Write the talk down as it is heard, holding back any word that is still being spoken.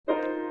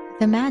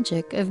The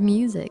Magic of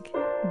Music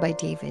by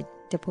David,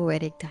 the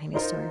Poetic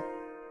Dinosaur.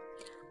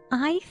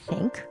 I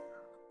think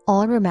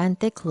all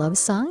romantic love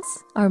songs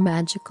are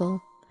magical.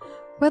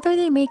 Whether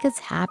they make us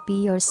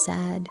happy or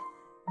sad,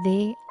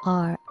 they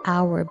are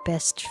our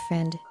best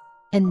friend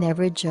and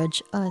never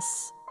judge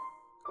us.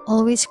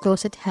 Always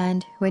close at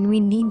hand when we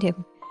need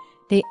them,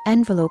 they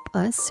envelope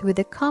us with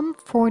a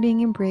comforting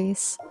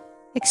embrace,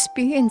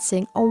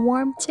 experiencing a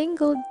warm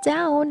tingle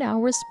down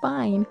our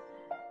spine,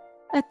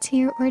 a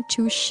tear or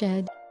two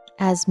shed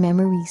as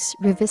memories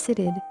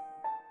revisited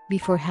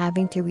before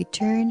having to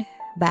return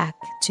back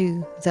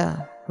to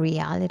the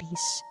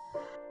realities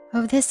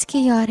of this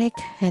chaotic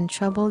and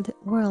troubled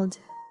world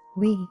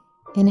we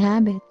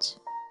inhabit.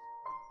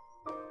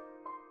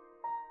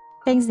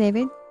 Thanks,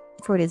 David,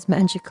 for this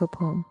magical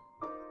poem.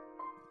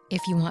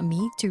 If you want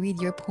me to read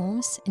your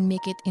poems and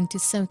make it into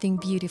something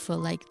beautiful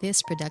like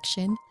this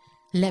production,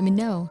 let me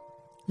know.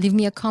 Leave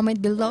me a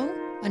comment below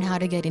on how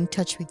to get in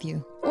touch with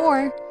you.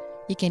 Or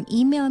you can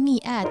email me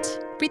at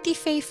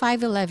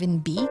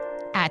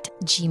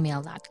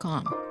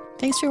prettyfay511b@gmail.com.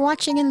 Thanks for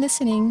watching and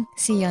listening.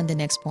 See you on the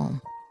next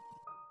poem.